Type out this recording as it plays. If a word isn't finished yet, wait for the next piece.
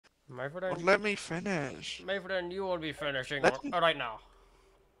My friend, Well, let me finish. my friend, you will be finishing Let me- right now.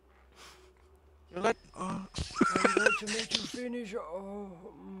 You let. I'm going to make you finish.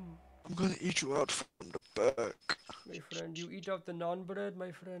 I'm gonna eat you out from the back. My friend, you eat up the naan bread,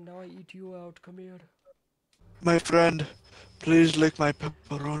 my friend. Now I eat you out. Come here. My friend, please lick my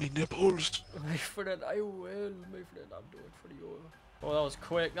pepperoni nipples. My friend, I will. My friend, I'll do it for you. Oh, that was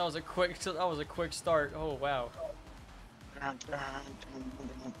quick. That was a quick start. Oh wow.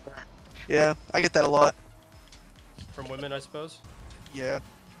 Yeah, I get that a lot. From women, I suppose. Yeah.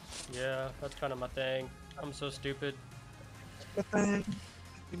 Yeah, that's kind of my thing. I'm so stupid.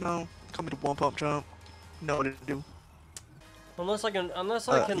 You know, come to one pump jump. You know what to do. Unless I can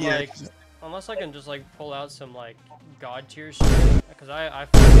Yeah. unless I can just like pull out some like god tier shit. Because I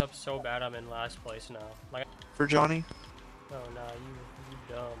fucked up so bad. I'm in last place now. Like. For Johnny. Oh no, you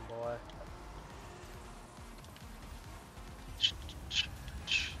dumb boy.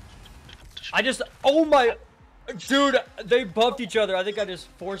 Oh my, dude, they bumped each other. I think I just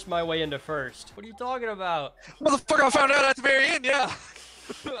forced my way into first. What are you talking about? Motherfucker, I found out at the very end, yeah.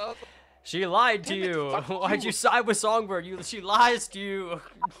 She lied to you. Why'd you side with Songbird? She lies to you.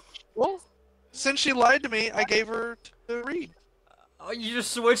 Well, since she lied to me, I gave her to read. Oh, you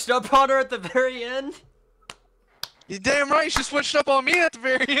just switched up on her at the very end? You damn right, she switched up on me at the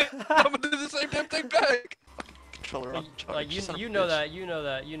very end. I'm gonna do the same damn thing back. Controller Like you know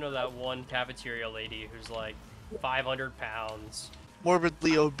that one cafeteria lady who's like 500 pounds.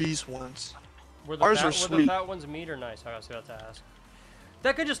 Morbidly obese ones. Were Ours are the sweet. fat ones meat or nice? I was about to ask.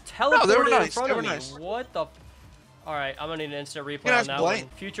 That could just teleport they were in nice. front They of were me. nice. What the? All right, I'm gonna need an instant replay Yeah, on that's that Blaine. one.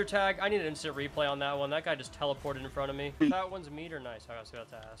 Future tag, I need an instant replay on that one. That guy just teleported in front of me. Fat one's meat or nice? I was about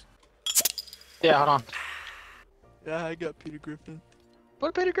to ask. Yeah, hold on. Yeah, I got Peter Griffin.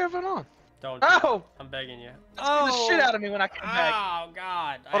 Put Peter Griffin on. Don't. Oh! I'm begging you. Scared the shit out of me when I came back. Oh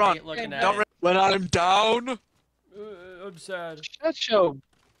God! Hold I on. hate looking Don't at it. when I'm down. I'm sad. That show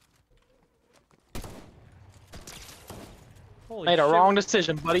Holy made a shit. wrong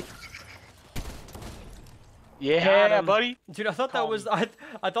decision, buddy. Got Yeah, him. buddy. Dude, I thought that was I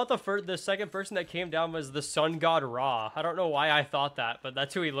thought the second person that came down was the sun god Ra. I don't know why I thought that, but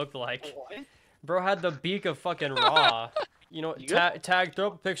that's who he looked like. Bro had the beak of fucking Ra. You know, tag, throw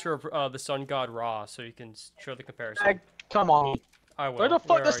up a picture of the sun god Ra so you can show the comparison. Come on. I will. Where the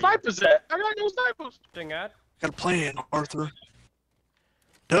fuck the snipers at? I got no snipers. At? Got a plan, Arthur.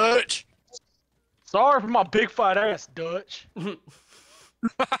 Dutch. Sorry for my big fat ass, Dutch.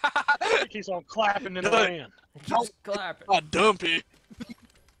 Keeps on clapping in the Dutch. land. Just clapping. Ah, dumpy.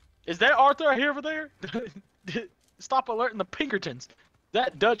 Is that Arthur I hear over there? Stop alerting the Pinkertons.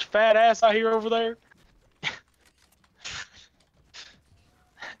 That Dutch fat ass I hear over there?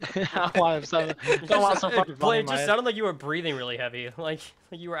 I want some fucking Blake, it just sounded like you were breathing really heavy, like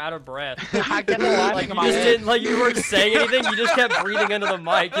you were out of breath. I get the laughing Like in you my just head. didn't, like you weren't saying anything. You just kept breathing into the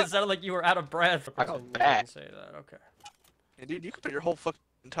mic. It sounded like you were out of breath. I got You bad. didn't say that. Okay. Yeah, dude, you can put your whole fucking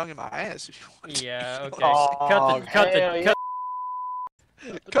tongue in my ass if you want to. Yeah. Okay. Oh, hell yeah.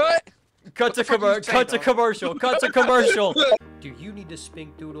 Cut to commercial. Cut to commercial. Do you need a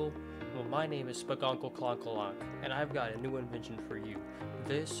spink doodle? Well, my name is Spagunkle Clonkalonk, and I've got a new invention for you.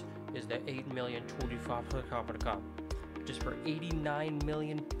 This is the 8,025,000. Just for 89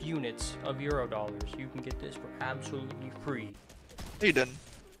 million units of Eurodollars, you can get this for absolutely free. You didn't.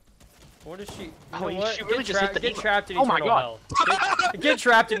 What is she? You Oh, know what? she really just hit the- Get trapped in Oh my eternal hell. Get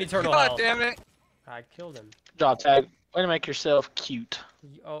trapped in eternal hell. God damn it. I killed him. Good job, Tag. Way to make yourself cute.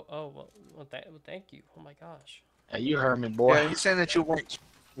 Well, thank you. Oh my gosh. Yeah, you heard me, boy. Yeah, he's saying that you weren't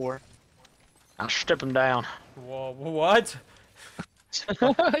before. I'll strip him down. Whoa, what?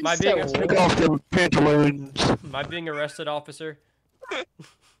 My Take off them pantaloons. Am I being arrested, officer?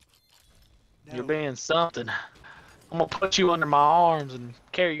 You're being something. I'm gonna put you under my arms and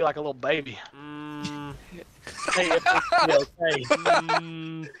carry you like a little baby. Hey, if it's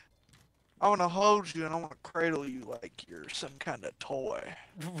okay. I want to hold you and I want to cradle you like you're some kind of toy.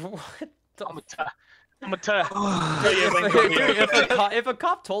 What the? I'm gonna tell If a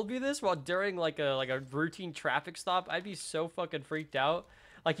cop told me this while during like a routine traffic stop, I'd be so fucking freaked out.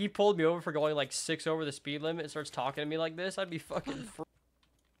 Like he pulled me over for going like 6 over the speed limit and starts talking to me like this, I'd be fucking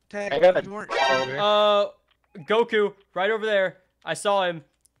Tag, I got you weren't. Goku, right over there. I saw him.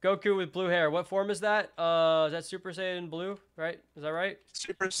 Goku with blue hair. What form is that? Is that Super Saiyan Blue? Right? Is that right?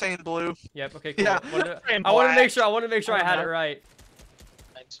 Super Saiyan Blue. Yep. Okay. Cool. Yeah. I wanted to make sure. I wanted to make sure I had it right.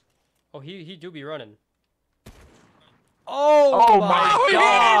 Thanks. Oh, he do be running. Oh, Oh my my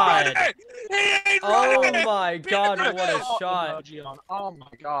god! Oh running! my god! What a shot! Oh my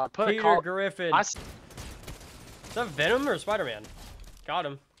god. Put a Peter call. Griffin. Is that Venom or Spider-Man? Got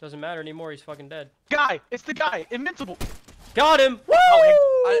him. Doesn't matter anymore. He's fucking dead. Guy, it's the guy. Invincible. Got him. Woo!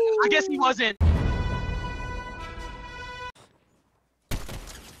 Oh, I guess he wasn't.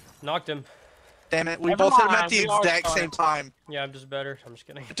 Knocked him. Damn it, we Never both hit him at mind, the we are exact sorry. same time. Yeah, I'm just better. I'm just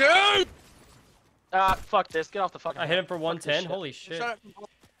kidding. Dude! Fuck this. Get off the fucking. I hit him for Fuck this 110. shit. Holy shit. Shut up.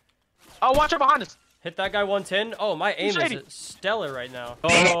 Oh, watch out behind us. Hit that guy 110. Oh, my aim shady. is stellar right now.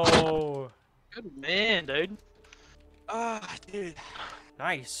 Oh, Good man, dude. Ah, dude.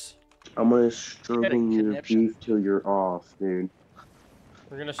 nice. I'm gonna struggle your connection. beef till you're off, dude.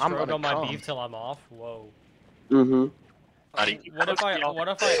 We're gonna I'm struggle gonna my come. beef till I'm off. Whoa. Mm-hmm. What if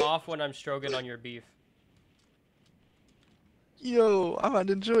I off when I'm stroking on your beef? Yo, I might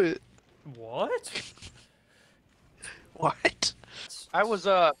enjoy it. What? What? I was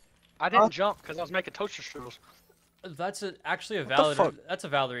I didn't jump because I was making toaster strudels. That's actually a the valid. fuck? That's a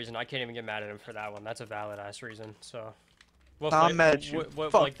valid reason. I can't even get mad at him for that one. That's a valid ass reason. So. What, Nah, I'm mad at you.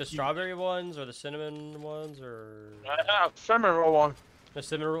 What, Fuck like the you. strawberry ones or the cinnamon ones or Cinnamon roll one. the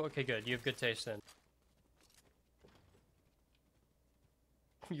cinnamon roll? Okay, good. You have good taste then.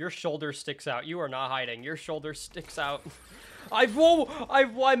 Your shoulder sticks out. You are not hiding. Your shoulder sticks out. I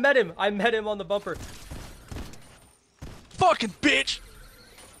met him. I met him on the bumper. Fucking bitch!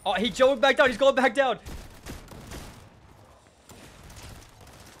 Oh, he's going back down. He's going back down.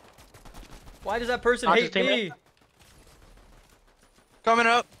 Why does that person Knocked hate his me? teammate. Coming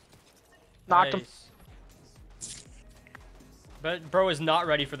up. Knocked him. Nice. But bro is not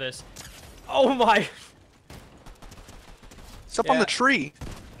ready for this. Oh my. It's up on Yeah. the tree.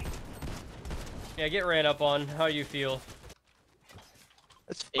 Yeah, get ran up on. How do you feel?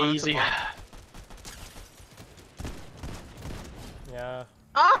 It's fine, Easy. come on. Yeah.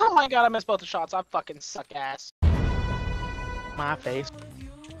 Oh my god, I missed both the shots. I fucking suck ass. My face.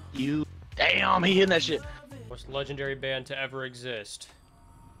 You. Damn, he hitting that shit. Most legendary band to ever exist.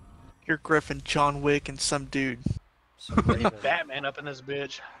 You're Griffin, John Wick, and some dude. So Raven. Batman up in this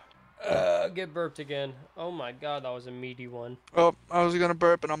bitch. Get burped again. Oh my god, that was a meaty one. Oh, I was gonna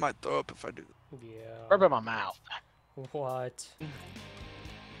burp, and I might throw up if I do that. Yeah. Burp in my mouth. What?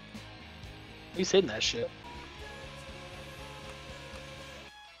 He's hitting that shit.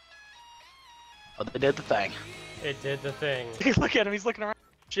 Oh, they did the thing. It did the thing. Look at him, he's looking around.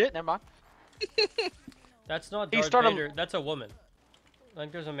 Shit, never mind. That's not He Darth started- Vader. That's a woman. I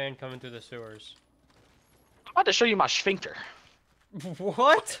think there's a man coming through the sewers. I'm about to show you my sphincter.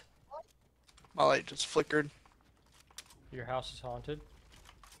 What? My light just flickered. Your house is haunted?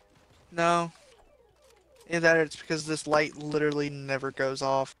 No. Either that or it's because this light literally never goes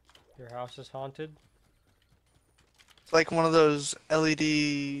off. Your house is haunted? It's like one of those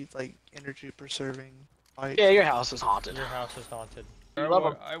LED, like, energy preserving lights. Yeah, your house is haunted. Your house is haunted. You love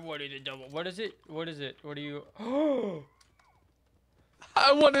 'em. I wanted a double. What is it? What is it? What do you?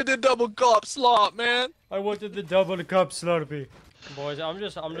 I wanted a double gulp slot, man! I wanted the double cup slurpee. Boys, I'm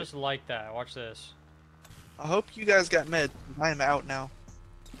just like that. Watch this. I hope you guys got med. I am out now.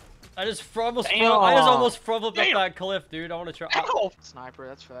 I just almost Damn. almost fumbled up Damn. that cliff, dude. I want to try. Ow! Sniper,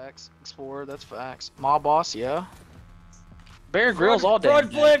 that's facts. Explorer, that's facts. Mob boss, yeah. Bear Grylls all day.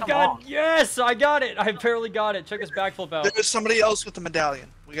 Front man. flip, Come God, on. yes, I got it. I barely got it. Check his backflip out. There's somebody else with the medallion.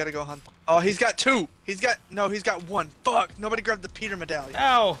 We gotta go hunt. Oh, he's got two! He's got one. Fuck! Nobody grabbed the Peter medallion.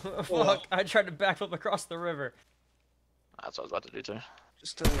 Ow! Fuck! I tried to backflip across the river. That's what I was about to do too.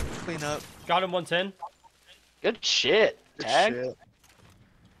 Just to clean up. Got him 110. Good shit. Good Tag. shit.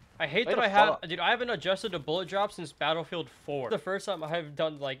 I hate Way that to I have, fuck. dude. I haven't adjusted to bullet drop since Battlefield 4. The first time I've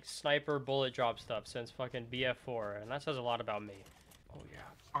done like sniper bullet drop stuff since fucking BF4, and that says a lot about me. Oh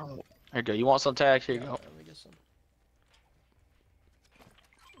yeah. There you go. You want some tag? Here you go. Let me get some.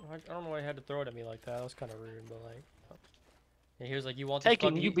 I don't know why he had to throw it at me like that. That was kind of rude, but like. And he was like, "You want these?" Taking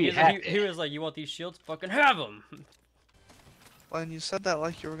fucking-" you be he was like, he was like, "You want these shields? Fucking have them." Well, and you said that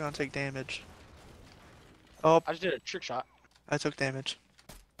like you were gonna take damage. Oh, I just did a trick shot. I took damage.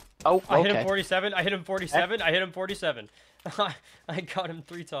 Oh, I hit him okay. 47. I hit him 47. I hit him 47. I got him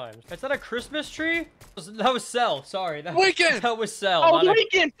 3 times. Is that a Christmas tree? That was Cell. Sorry. That, Weekend! that was Cell. Oh, not the a-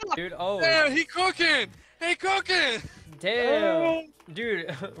 weekend. Dude, oh. Damn, he cooking! He cooking! Damn.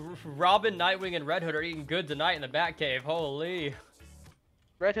 Dude, Robin, Nightwing, and Red Hood are eating good tonight in the Batcave. Holy.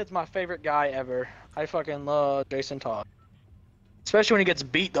 Red Hood's my favorite guy ever. I fucking love Jason Todd. Especially when he gets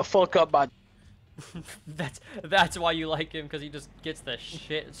beat the fuck up by. That's why you like him, because he just gets the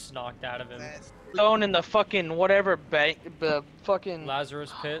shit knocked out of him. Thrown in the fucking whatever bank. The fucking.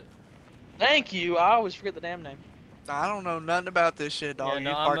 Lazarus Pit. Thank you. I always forget the damn name. I don't know nothing about this shit, dog. Yeah, You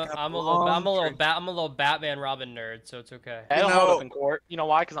no, barking up I'm the a little wrong tree. I'm a little Batman Robin nerd, so it's okay. I don't You hold know- up in court. You know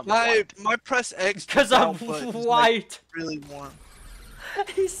why? Because I'm My white. my press X. Because I'm output is, like, white. really warm.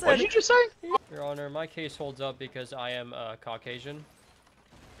 He said. What did you just say? Your Honor, my case holds up because I am Caucasian.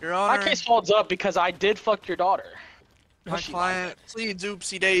 Your Honor, My case holds up because I did fuck your daughter. my client pleads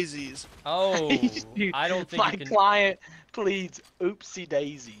oopsie daisies. Oh, I don't think my you can. client pleads oopsie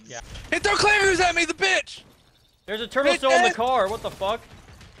daisies. Yeah. Hey, throw claymores at me, the bitch! There's a turtle still in the car. What the fuck?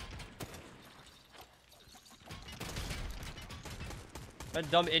 That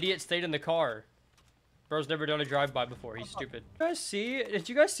dumb idiot stayed in the car. Bro's never done a drive-by before. He's stupid. Did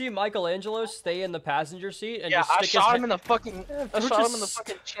you guys see Michelangelo stay in the passenger seat and just stick I shot him in the just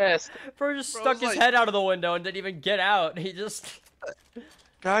fucking chest. Bro just Bro's stuck his like- head out of the window and didn't even get out. He just.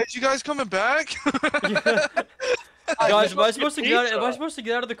 Guys, you guys coming back? Guys, am I supposed to get out? pizza. Am I supposed to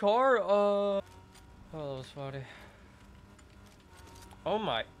get out of the car? Oh, that was funny. Oh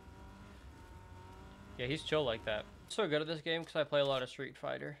my. Yeah, he's chill like that. I'm so good at this game because I play a lot of Street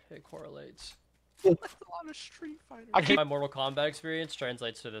Fighter. It correlates. A lot of Street Fighter. My Mortal Kombat experience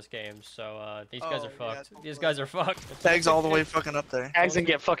translates to this game, so these guys Oh, are yeah, fucked. totally. These guys are fucked. Tags all the way fucking up there. Tags and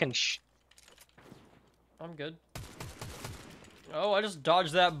get fucking I'm good. Oh, I just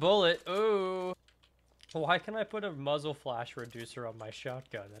dodged that bullet. Ooh. Why can I put a muzzle flash reducer on my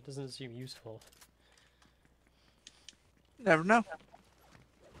shotgun? That doesn't seem useful. Never know.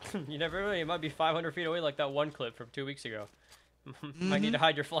 You never know. You might be 500 feet away like that one clip from 2 weeks ago. Might need to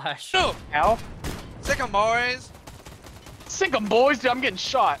hide your flash. No! Ow. Sick 'em, boys! Sink 'em, boys. Dude, I'm getting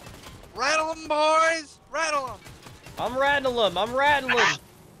shot. Rattle 'em, boys! Rattle 'em! I'm rattling. I'm rattling.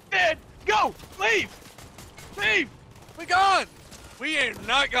 Dead. Go. Leave. Leave. We gone! We ain't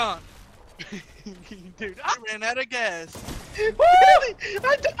not gone. Dude, I ran out of gas. really?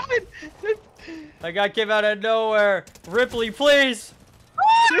 I died. That guy came out of nowhere. Ripley, please.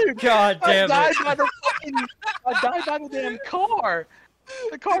 Dude, God damn I it. died by the damn car.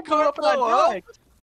 The car blew car up and I blew up? died.